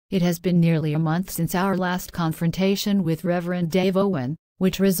It has been nearly a month since our last confrontation with Reverend Dave Owen,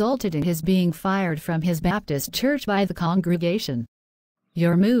 which resulted in his being fired from his Baptist church by the congregation.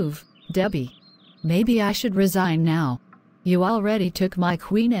 Your move, Debbie. Maybe I should resign now. You already took my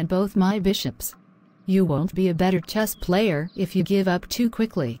queen and both my bishops. You won't be a better chess player if you give up too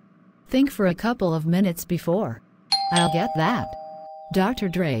quickly. Think for a couple of minutes before. I'll get that. Dr.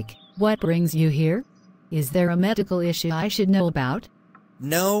 Drake, what brings you here? Is there a medical issue I should know about?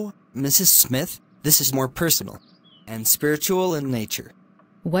 No, Mrs. Smith, this is more personal and spiritual in nature.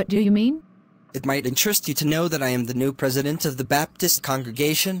 What do you mean? It might interest you to know that I am the new president of the Baptist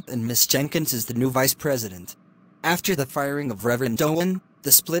congregation and Miss Jenkins is the new vice president. After the firing of Reverend Owen,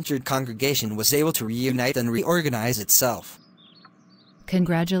 the splintered congregation was able to reunite and reorganize itself.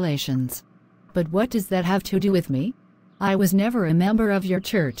 Congratulations. But what does that have to do with me? I was never a member of your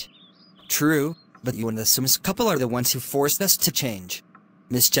church. True, but you and the Sims couple are the ones who forced us to change.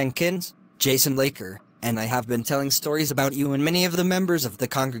 Miss Jenkins, Jason Laker, and I have been telling stories about you, and many of the members of the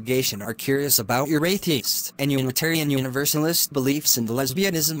congregation are curious about your atheist and Unitarian Universalist beliefs and the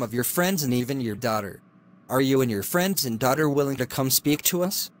lesbianism of your friends and even your daughter. Are you and your friends and daughter willing to come speak to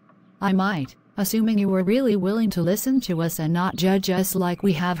us? I might, assuming you were really willing to listen to us and not judge us like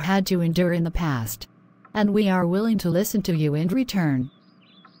we have had to endure in the past. And we are willing to listen to you in return.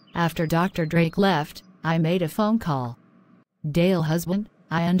 After Dr. Drake left, I made a phone call. Dale husband,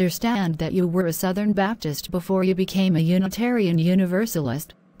 I understand that you were a Southern Baptist before you became a Unitarian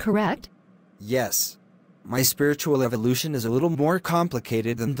Universalist, correct? Yes. My spiritual evolution is a little more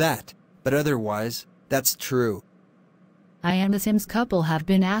complicated than that, but otherwise, that's true. I and the Sims couple have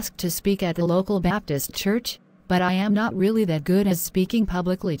been asked to speak at the local Baptist church, but I am not really that good at speaking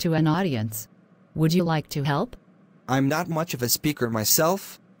publicly to an audience. Would you like to help? I'm not much of a speaker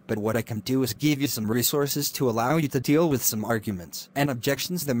myself, but what I can do is give you some resources to allow you to deal with some arguments and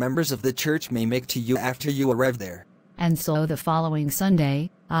objections the members of the church may make to you after you arrive there. And so the following Sunday,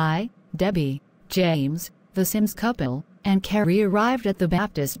 I, Debbie, James, the Sims couple, and Carrie arrived at the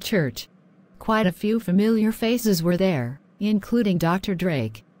Baptist church. Quite a few familiar faces were there, including Dr.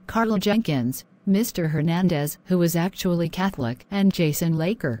 Drake, Carla Jenkins, Mr. Hernandez, who was actually Catholic, and Jason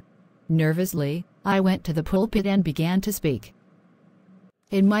Laker. Nervously, I went to the pulpit and began to speak.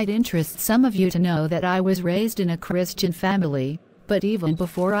 It might interest some of you to know that I was raised in a Christian family, but even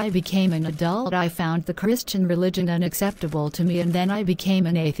before I became an adult I found the Christian religion unacceptable to me, and then I became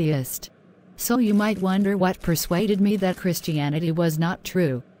an atheist. So you might wonder what persuaded me that Christianity was not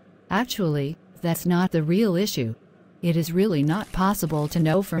true. Actually, that's not the real issue. It is really not possible to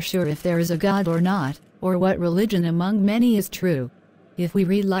know for sure if there is a God or not, or what religion among many is true. If we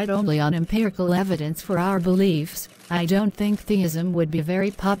relied only on empirical evidence for our beliefs, I don't think theism would be very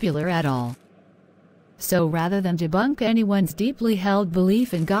popular at all. So rather than debunk anyone's deeply held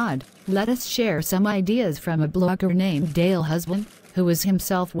belief in God, let us share some ideas from a blogger named Dale Husband, who was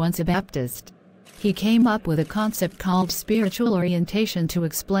himself once a Baptist. He came up with a concept called spiritual orientation to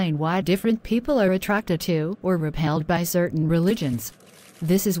explain why different people are attracted to or repelled by certain religions.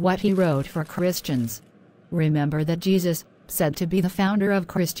 This is what he wrote for Christians. Remember that Jesus, said to be the founder of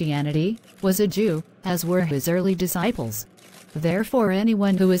Christianity, was a Jew, as were his early disciples. Therefore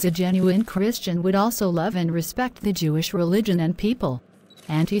anyone who is a genuine Christian would also love and respect the Jewish religion and people.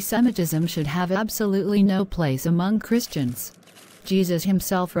 Anti-Semitism should have absolutely no place among Christians. Jesus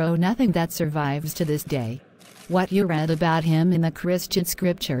himself wrote nothing that survives to this day. What you read about him in the Christian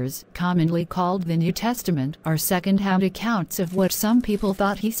scriptures, commonly called the New Testament, are second-hand accounts of what some people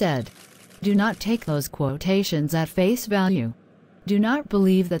thought he said. Do not take those quotations at face value. Do not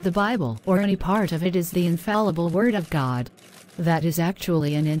believe that the Bible or any part of it is the infallible Word of God. That is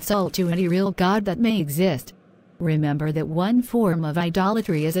actually an insult to any real God that may exist. Remember that one form of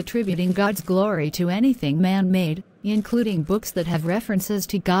idolatry is attributing God's glory to anything man-made, including books that have references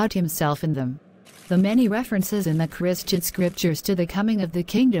to God himself in them. The many references in the Christian scriptures to the coming of the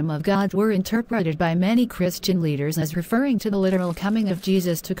kingdom of God were interpreted by many Christian leaders as referring to the literal coming of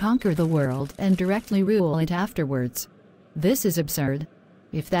Jesus to conquer the world and directly rule it afterwards. This is absurd.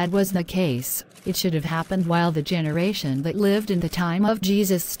 If that was the case, it should have happened while the generation that lived in the time of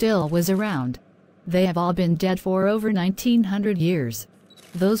Jesus still was around. They have all been dead for over 1900 years.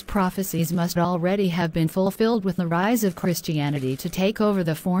 Those prophecies must already have been fulfilled with the rise of Christianity to take over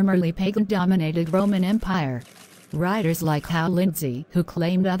the formerly pagan-dominated Roman Empire. Writers like Hal Lindsey, who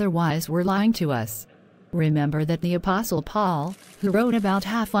claimed otherwise, were lying to us. Remember that the Apostle Paul, who wrote about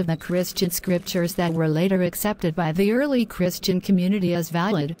half of the Christian scriptures that were later accepted by the early Christian community as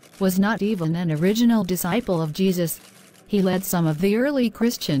valid, was not even an original disciple of Jesus. He led some of the early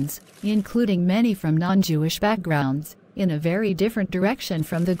Christians, including many from non-Jewish backgrounds, in a very different direction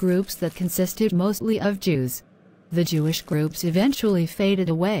from the groups that consisted mostly of Jews. The Jewish groups eventually faded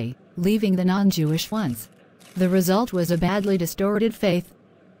away, leaving the non-Jewish ones. The result was a badly distorted faith.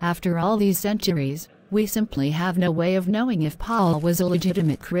 After all these centuries, we simply have no way of knowing if Paul was a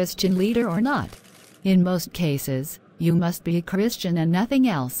legitimate Christian leader or not. In most cases, you must be a Christian and nothing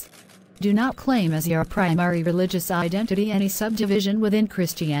else. Do not claim as your primary religious identity any subdivision within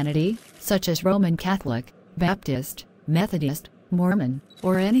Christianity, such as Roman Catholic, Baptist, Methodist, Mormon,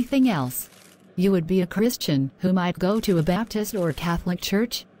 or anything else. You would be a Christian who might go to a Baptist or Catholic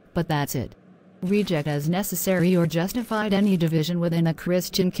church, but that's it. Reject as necessary or justified any division within a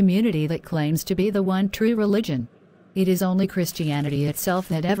Christian community that claims to be the one true religion. It is only Christianity itself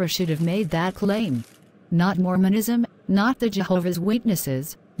that ever should have made that claim. Not Mormonism, not the Jehovah's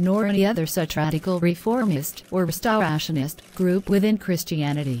Witnesses, nor any other such radical reformist or restorationist group within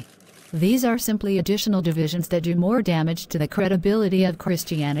Christianity. These are simply additional divisions that do more damage to the credibility of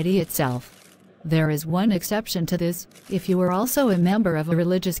Christianity itself. There is one exception to this: if you are also a member of a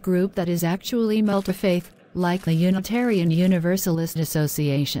religious group that is actually multi-faith, like the Unitarian Universalist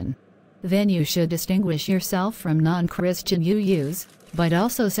Association. Then you should distinguish yourself from non-Christian UUs, but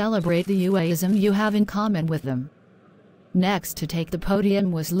also celebrate the UAism you have in common with them. Next to take the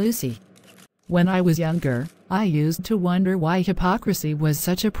podium was Lucy. When I was younger, I used to wonder why hypocrisy was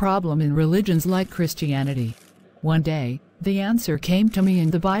such a problem in religions like Christianity. One day, the answer came to me in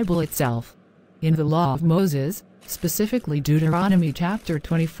the Bible itself. In the Law of Moses, specifically Deuteronomy chapter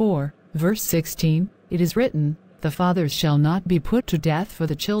 24, verse 16, it is written, "The fathers shall not be put to death for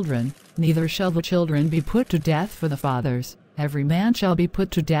the children, neither shall the children be put to death for the fathers. Every man shall be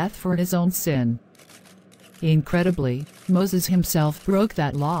put to death for his own sin." Incredibly, Moses himself broke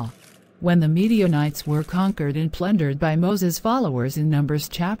that law. When the Midianites were conquered and plundered by Moses' followers in Numbers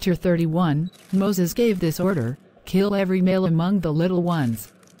chapter 31, Moses gave this order: "Kill every male among the little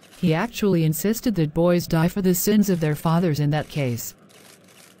ones." He actually insisted that boys die for the sins of their fathers in that case.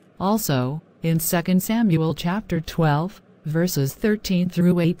 Also, in 2 Samuel chapter 12, verses 13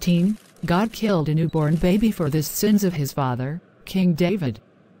 through 18, God killed a newborn baby for the sins of his father, King David.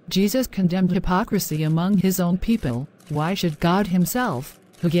 Jesus condemned hypocrisy among his own people. Why should God himself,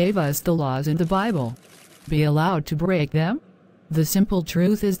 who gave us the laws in the Bible, be allowed to break them? The simple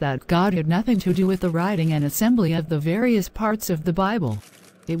truth is that God had nothing to do with the writing and assembly of the various parts of the Bible.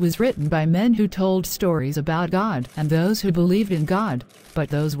 It was written by men who told stories about God and those who believed in God, but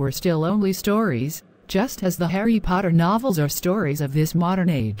those were still only stories, just as the Harry Potter novels are stories of this modern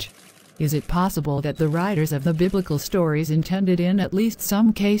age. Is it possible that the writers of the biblical stories intended in at least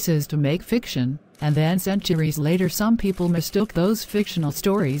some cases to make fiction, and then centuries later some people mistook those fictional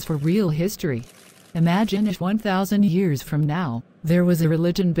stories for real history? Imagine if 1,000 years from now, there was a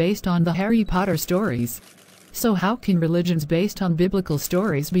religion based on the Harry Potter stories. So how can religions based on biblical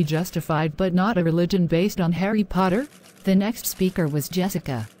stories be justified but not a religion based on Harry Potter? The next speaker was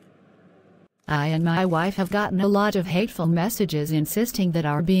Jessica. I and my wife have gotten a lot of hateful messages insisting that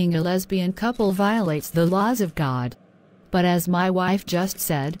our being a lesbian couple violates the laws of God. But as my wife just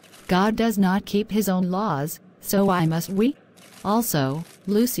said, God does not keep his own laws, so why must we? Also,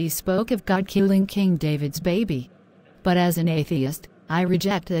 Lucy spoke of God killing King David's baby. But as an atheist, I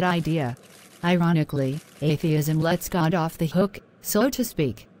reject that idea. Ironically, atheism lets God off the hook, so to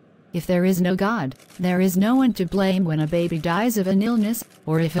speak. If there is no God, there is no one to blame when a baby dies of an illness,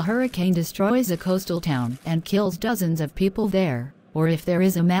 or if a hurricane destroys a coastal town and kills dozens of people there, or if there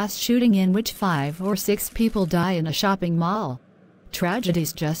is a mass shooting in which 5 or 6 people die in a shopping mall.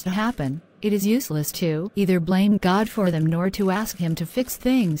 Tragedies just happen. It is useless to either blame God for them nor to ask him to fix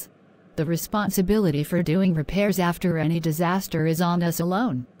things. The responsibility for doing repairs after any disaster is on us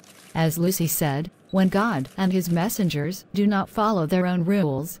alone. As Lucy said, when God and his messengers do not follow their own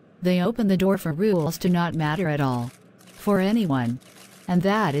rules, they open the door for rules to not matter at all. For anyone. And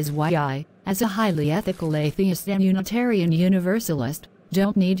that is why I, as a highly ethical atheist and Unitarian Universalist,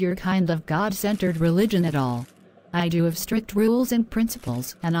 don't need your kind of God-centered religion at all. I do have strict rules and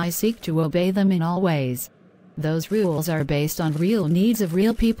principles, and I seek to obey them in all ways. Those rules are based on real needs of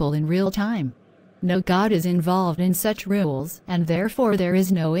real people in real time. No God is involved in such rules, and therefore there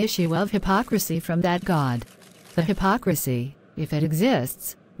is no issue of hypocrisy from that God. The hypocrisy, if it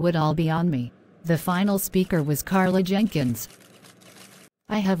exists, would all be on me. The final speaker was Carla Jenkins.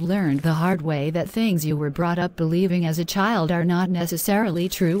 I have learned the hard way that things you were brought up believing as a child are not necessarily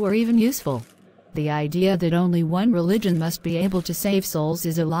true or even useful. The idea that only one religion must be able to save souls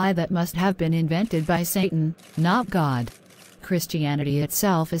is a lie that must have been invented by Satan, not God. Christianity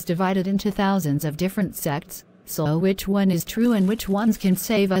itself is divided into thousands of different sects, so which one is true and which ones can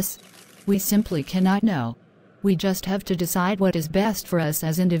save us? We simply cannot know. We just have to decide what is best for us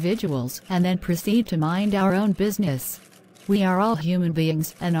as individuals and then proceed to mind our own business. We are all human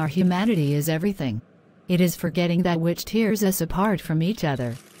beings and our humanity is everything. It is forgetting that which tears us apart from each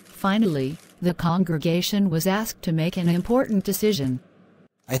other. Finally, the congregation was asked to make an important decision.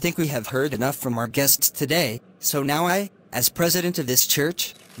 I think we have heard enough from our guests today, so now I, as president of this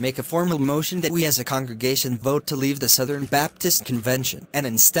church, make a formal motion that we as a congregation vote to leave the Southern Baptist Convention and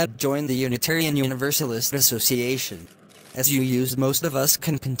instead join the Unitarian Universalist Association. As you use, most of us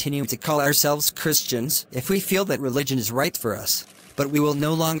can continue to call ourselves Christians if we feel that religion is right for us, but we will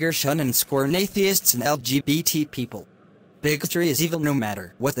no longer shun and scorn atheists and LGBT people. Bigotry is evil no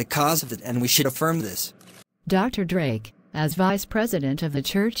matter what the cause of it, and we should affirm this. Dr. Drake, as vice president of the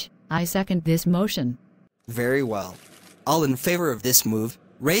church, I second this motion. Very well. All in favor of this move,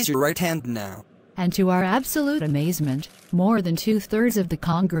 raise your right hand now. And to our absolute amazement, more than 2/3 of the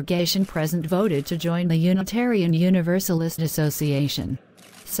congregation present voted to join the Unitarian Universalist Association.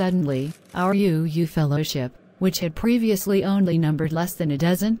 Suddenly, our UU fellowship, which had previously only numbered less than a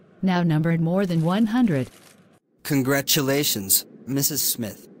dozen, now numbered more than 100. Congratulations, Mrs.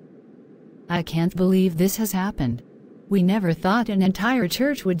 Smith. I can't believe this has happened. We never thought an entire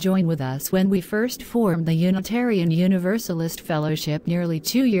church would join with us when we first formed the Unitarian Universalist Fellowship nearly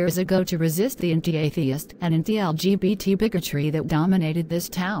 2 years ago to resist the anti-atheist and anti-LGBT bigotry that dominated this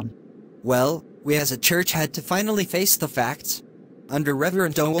town. Well, we as a church had to finally face the facts. Under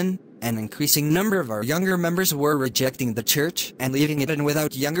Reverend Owen, an increasing number of our younger members were rejecting the church and leaving it, and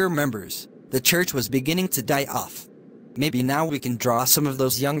without younger members, the church was beginning to die off. Maybe now we can draw some of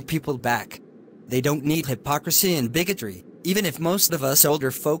those young people back. They don't need hypocrisy and bigotry, even if most of us older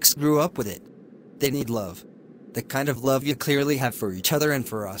folks grew up with it. They need love. The kind of love you clearly have for each other and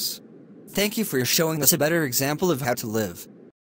for us. Thank you for showing us a better example of how to live.